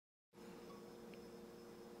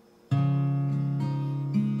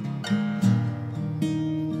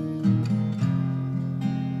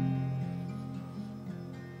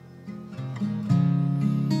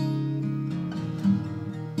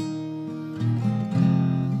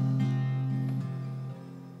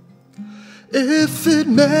If it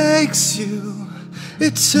makes you,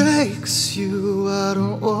 it takes you, I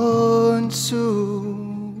don't want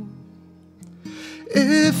to.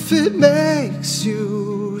 If it makes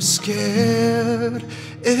you scared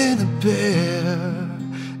in a bear,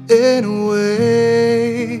 in a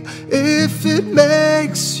way, if it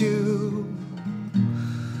makes you,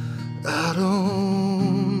 I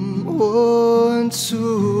don't want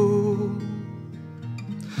to.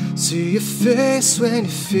 See your face when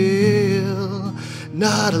you feel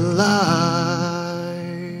not alive.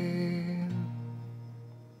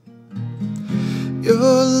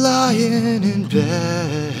 You're lying in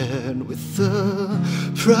bed with the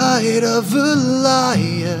pride of a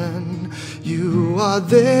lion. You are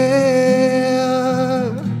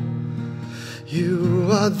there. You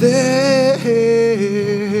are there.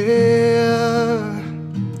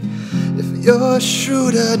 If you're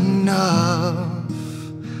shrewd enough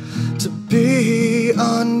to be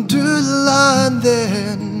underlined,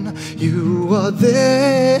 then you are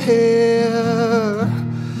there.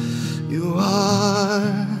 You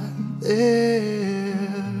are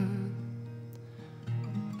there.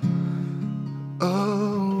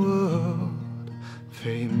 Oh, world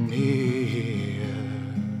premiere.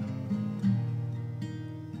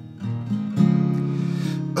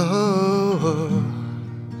 Oh, world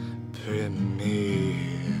premiere.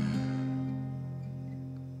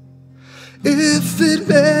 If it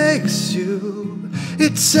makes you,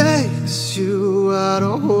 it takes you, I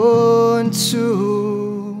don't want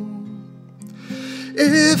to.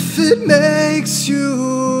 If it makes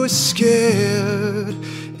you scared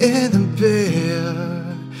in the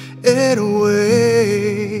bed, in a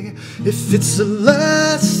way, if it's the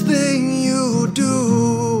last thing you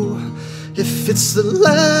do, if it's the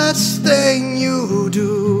last thing you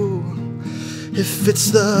do, if it's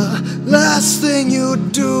the last thing you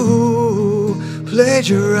do,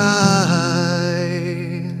 plagiarize.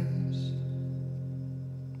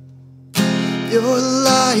 You're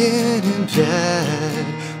lying in bed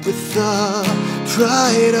with the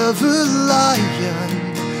pride of a lion.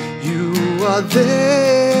 You are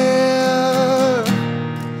there.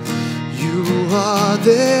 You are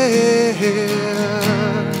there.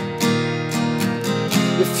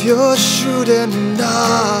 If you're shrewd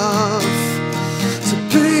enough to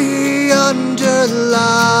be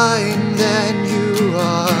underlined, then you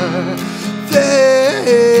are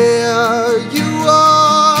there. You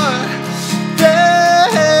are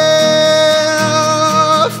there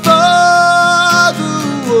for the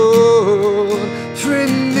world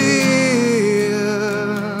premiere.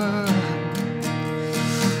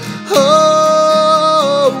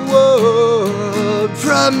 Oh, world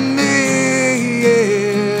premiere.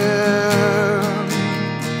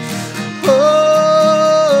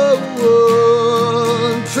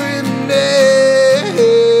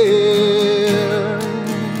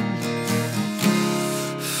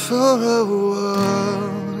 For a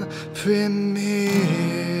world premiere.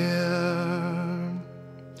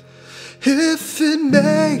 If it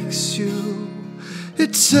makes you,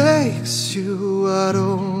 it takes you, I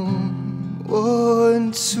don't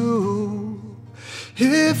want to.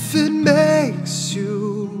 If it makes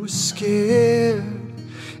you scared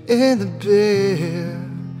in the bed,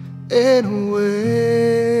 in a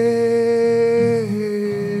way.